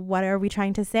 What are we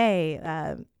trying to say?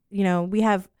 We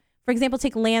have, for example,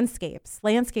 take landscapes.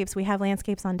 We have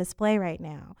landscapes on display right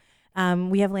now.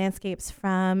 We have landscapes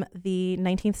from the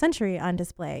 19th century on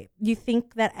display. You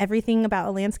think that everything about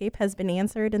a landscape has been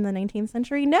answered in the 19th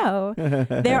century? No.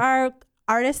 There are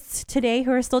artists today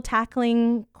who are still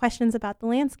tackling questions about the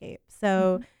landscape.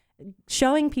 So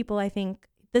showing people, I think,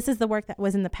 this is the work that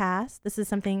was in the past. This is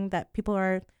something that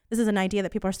this is an idea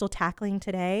that people are still tackling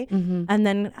today. Mm-hmm. And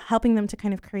then helping them to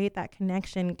kind of create that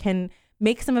connection can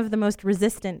make some of the most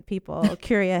resistant people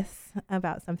curious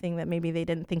about something that maybe they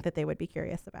didn't think that they would be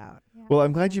curious about. Yeah. Well,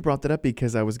 I'm glad you brought that up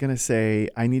because I was going to say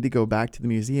I need to go back to the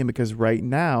museum because right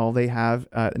now they have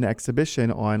an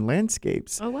exhibition on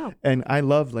landscapes. Oh, wow. And I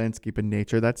love landscape and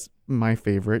nature. That's my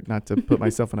favorite, not to put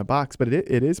myself in a box, but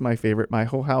it is my favorite. My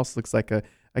whole house looks like a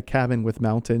cabin with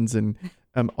mountains and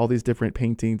all these different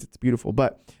paintings. It's beautiful.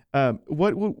 But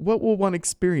what will one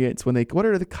experience what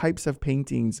are the types of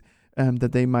paintings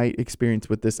that they might experience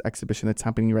with this exhibition that's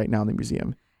happening right now in the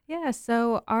museum? Yeah,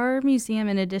 so our museum,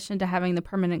 in addition to having the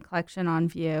permanent collection on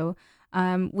view,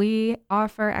 we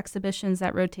offer exhibitions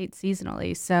that rotate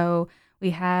seasonally. So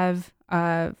we have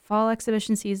fall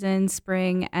exhibition season,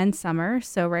 spring, and summer.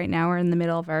 So right now we're in the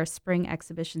middle of our spring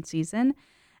exhibition season.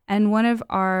 And one of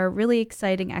our really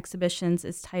exciting exhibitions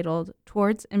is titled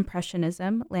Towards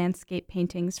Impressionism, Landscape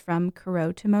Paintings from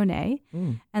Corot to Monet.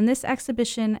 And this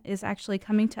exhibition is actually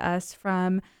coming to us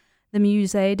from the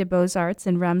Musée des Beaux-Arts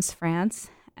in Reims, France.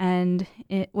 And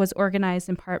it was organized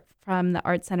in part from the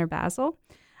Art Center Basel.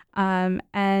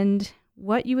 And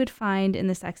what you would find in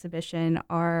this exhibition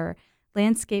are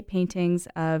landscape paintings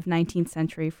of 19th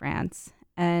century France.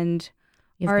 And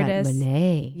You've artists. Got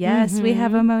Monet. Yes, we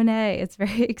have a Monet. It's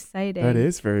very exciting. That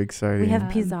is very exciting. We have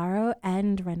Pissarro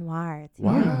and Renoir.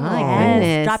 Wow. My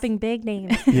goodness. Dropping big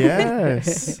names.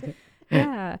 Yes.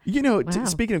 Yeah.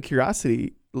 Speaking of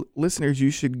curiosity, listeners,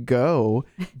 you should go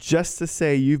just to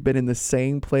say you've been in the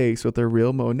same place with a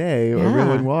real Monet or a real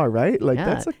Renoir, right? Like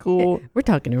that's a cool. We're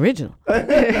talking original.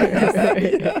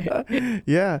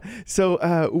 Yeah.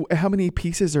 So how many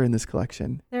pieces are in this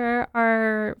collection? There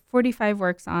are 45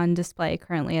 works on display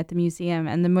currently at the museum,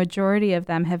 and the majority of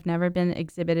them have never been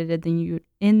exhibited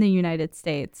in the United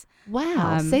States.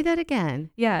 Wow. Say that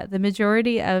again. Yeah. The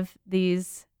majority of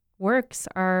these works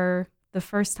are the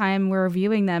first time we're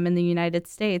viewing them in the United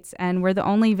States, and we're the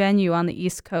only venue on the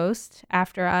East Coast.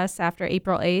 After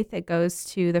April 8th, it goes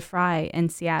to the Fry in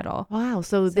Seattle. Wow.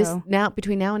 So this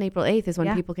between now and April 8th is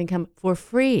when people can come for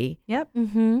free. Yep.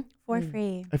 For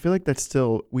free. I feel like that's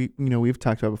still, we've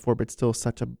talked about before, but it's still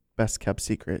such a best kept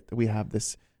secret that we have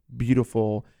this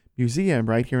beautiful museum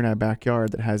right here in our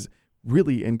backyard that has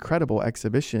really incredible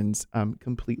exhibitions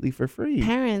completely for free.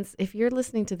 Parents, if you're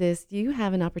listening to this, you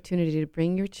have an opportunity to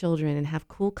bring your children and have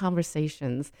cool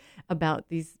conversations about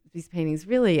these paintings,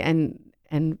 really, and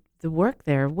the work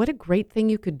there. What a great thing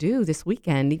you could do this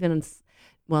weekend, even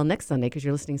next Sunday because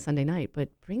you're listening Sunday night, but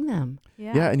bring them.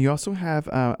 Yeah, and you also have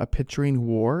a Picturing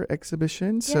War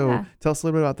exhibition. So tell us a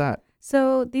little bit about that.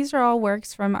 So these are all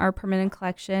works from our permanent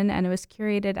collection, and it was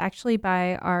curated actually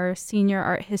by our senior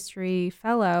art history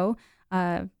fellow,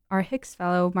 our Hicks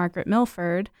Fellow, Margaret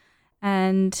Milford.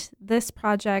 And this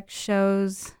project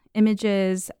shows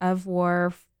images of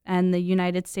war and the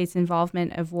United States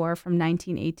involvement of war from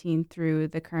 1918 through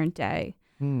the current day.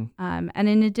 And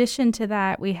in addition to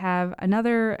that, we have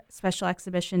another special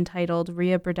exhibition titled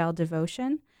Rhea Burdell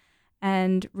Devotion.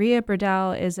 And Rhea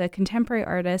Burdell is a contemporary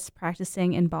artist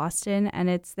practicing in Boston,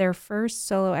 and it's their first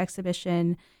solo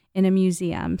exhibition in a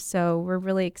museum. So we're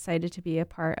really excited to be a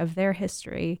part of their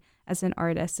history as an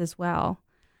artist as well.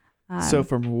 So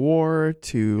from war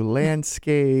to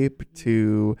landscape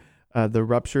to the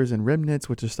ruptures and remnants,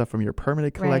 which is stuff from your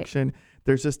permanent collection, right.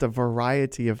 There's just a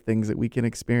variety of things that we can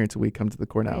experience when we come to the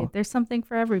Cornell. Right. There's something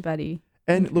for everybody.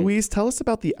 And Louise, tell us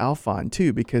about the Alfond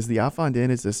too, because the Alfond Inn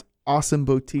is this awesome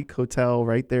boutique hotel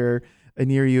right there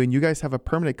near you, and you guys have a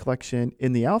permanent collection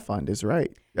in the Alfond, as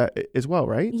well,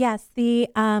 right? Yes, the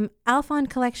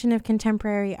Alfond collection of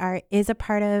contemporary art is a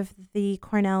part of the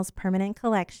Cornell's permanent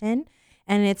collection,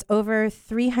 and it's over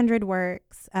 300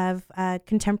 works of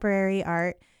contemporary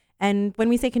art. And when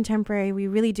we say contemporary, we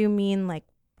really do mean like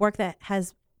work that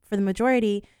has, for the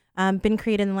majority, been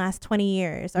created in the last 20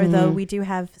 years, although we do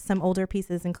have some older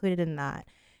pieces included in that.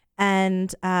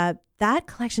 And that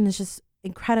collection is just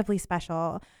incredibly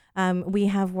special. We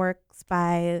have works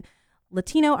by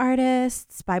Latino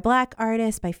artists, by Black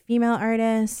artists, by female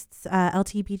artists,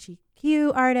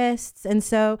 LGBTQ artists. And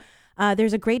so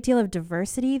there's a great deal of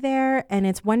diversity there. And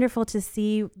it's wonderful to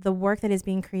see the work that is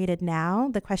being created now,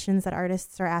 the questions that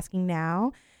artists are asking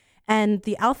now. And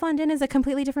the Alfond Inn is a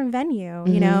completely different venue.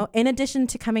 You know, in addition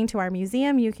to coming to our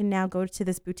museum, you can now go to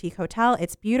this boutique hotel.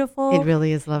 It's beautiful. It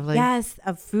really is lovely. Yes.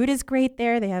 Food is great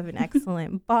there. They have an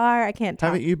excellent bar. I can't talk.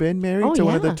 Haven't you been, Mary, to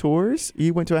one of the tours?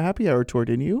 You went to a happy hour tour,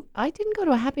 didn't you? I didn't go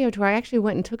to a happy hour tour. I actually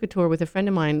went and took a tour with a friend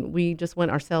of mine. We just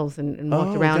went ourselves and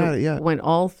walked around. Went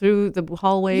all through the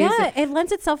hallways. Yeah, it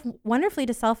lends itself wonderfully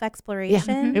to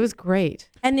self-exploration. Yeah, it was great.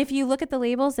 And if you look at the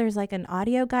labels, there's like an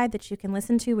audio guide that you can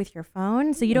listen to with your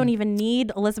phone. So you don't even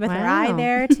need Elizabeth or I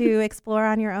there to explore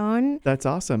on your own. That's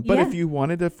awesome. But if you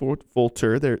wanted a full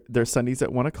tour, they're Sundays at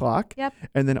 1:00. Yep.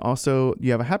 And then also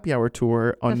you have a happy hour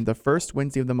tour on the first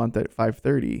Wednesday of the month at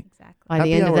 5:30. Exactly. By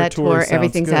the end of that tour,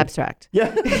 everything's abstract.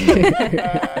 Yeah.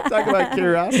 Talk about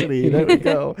curiosity. There we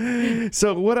go.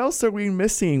 So what else are we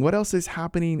missing? What else is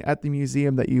happening at the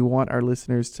museum that you want our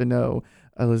listeners to know,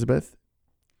 Elizabeth?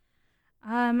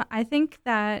 I think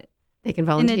that they can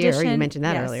volunteer. You mentioned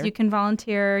that earlier. You can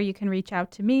volunteer. You can reach out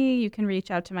to me. You can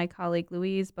reach out to my colleague,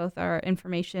 Louise. Both our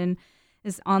information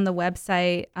is on the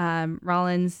website,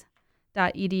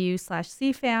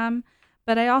 rollins.edu/CFAM.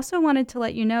 But I also wanted to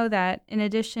let you know that in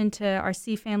addition to our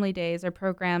C Family Days or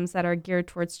programs that are geared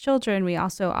towards children, we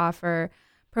also offer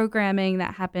programming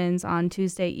that happens on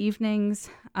Tuesday evenings,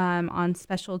 on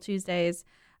special Tuesdays.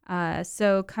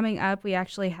 So coming up, we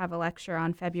actually have a lecture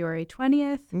on February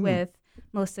 20th with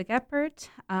Melissa Geppert.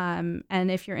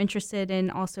 And if you're interested in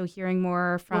also hearing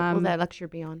more from... What will that lecture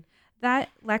be on? That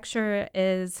lecture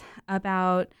is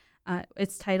about,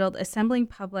 it's titled Assembling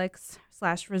Publics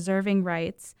 / Reserving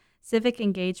Rights, Civic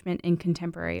Engagement in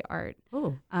Contemporary Art.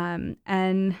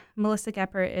 And Melissa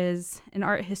Geppert is an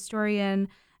art historian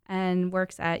and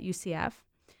works at UCF.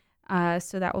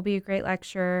 So that will be a great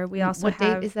lecture. We also What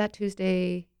date is that?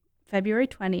 Tuesday? February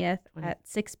 20th at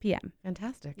 6 p.m.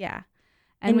 Fantastic. Yeah.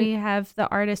 And we have the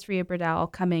artist Rhea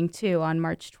Burdell coming too on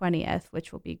March 20th,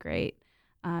 which will be great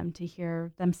to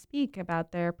hear them speak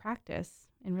about their practice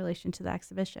in relation to the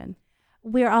exhibition.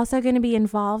 We're also going to be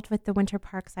involved with the Winter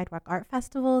Park Sidewalk Art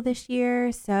Festival this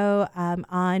year. So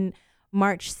on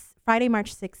Friday,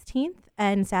 March 16th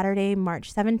and Saturday,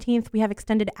 March 17th, we have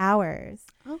extended hours.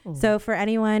 So for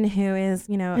anyone who is,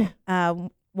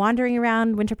 wandering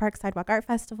around Winter Park Sidewalk Art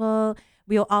Festival,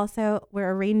 we're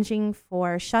arranging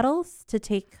for shuttles to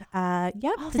take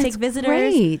take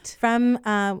visitors from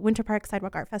Winter Park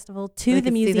Sidewalk Art Festival to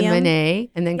the museum. See the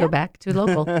Monet and then go back to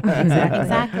local.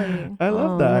 Exactly. I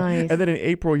love that. Nice. And then in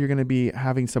April, you're going to be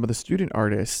having some of the student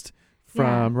artists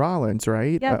from Rollins,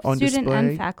 right? Yep, on student display.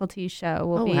 and faculty show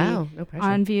will be No pressure.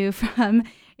 on view from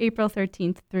April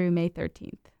 13th through May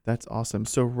 13th. That's awesome.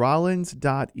 So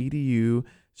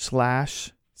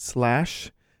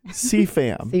rollins.edu/CFAM.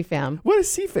 CFAM. What is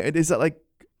CFAM? Is that like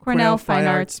Cornell Fine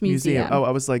Arts Museum? Oh,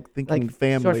 I was like thinking Like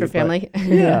family. short for family.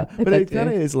 Yeah, but it kind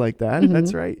of too. is like that.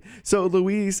 That's right. So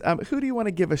Louise, who do you want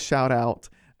to give a shout out?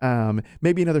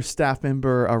 Maybe another staff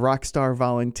member, a rock star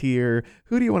volunteer.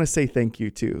 Who do you want to say thank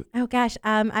you to? Oh gosh,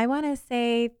 I want to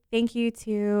say thank you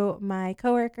to my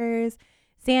coworkers,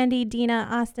 Sandy, Dina,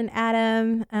 Austin,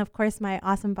 Adam, and of course, my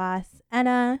awesome boss,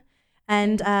 Anna.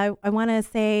 And I want to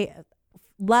say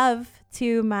love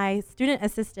to my student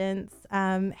assistants,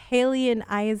 Haley and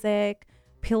Isaac,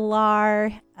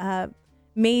 Pilar,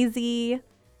 Maisie,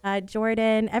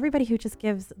 Jordan, everybody who just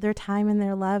gives their time and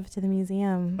their love to the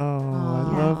museum. Oh,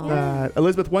 I love that.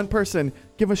 Elizabeth, one person,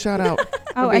 give a shout out.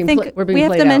 I think we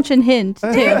have to mention Hint, too.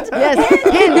 Yes,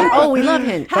 Hint. Oh, we love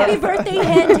Hint. Happy birthday,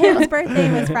 Hint. Hint's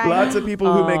birthday was Friday. Lots of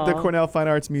people who make the Cornell Fine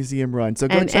Arts Museum run. So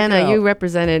go check Anna, it out. you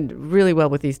represented really well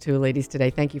with these two ladies today.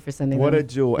 Thank you for sending What them. a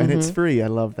jewel. And it's free. I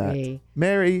love that. Free.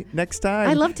 Mary, next time.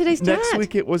 I love today's Next chat.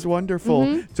 week it was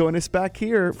wonderful. Join us back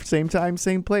here, same time,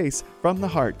 same place, from the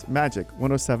heart, Magic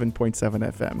 107.7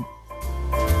 FM.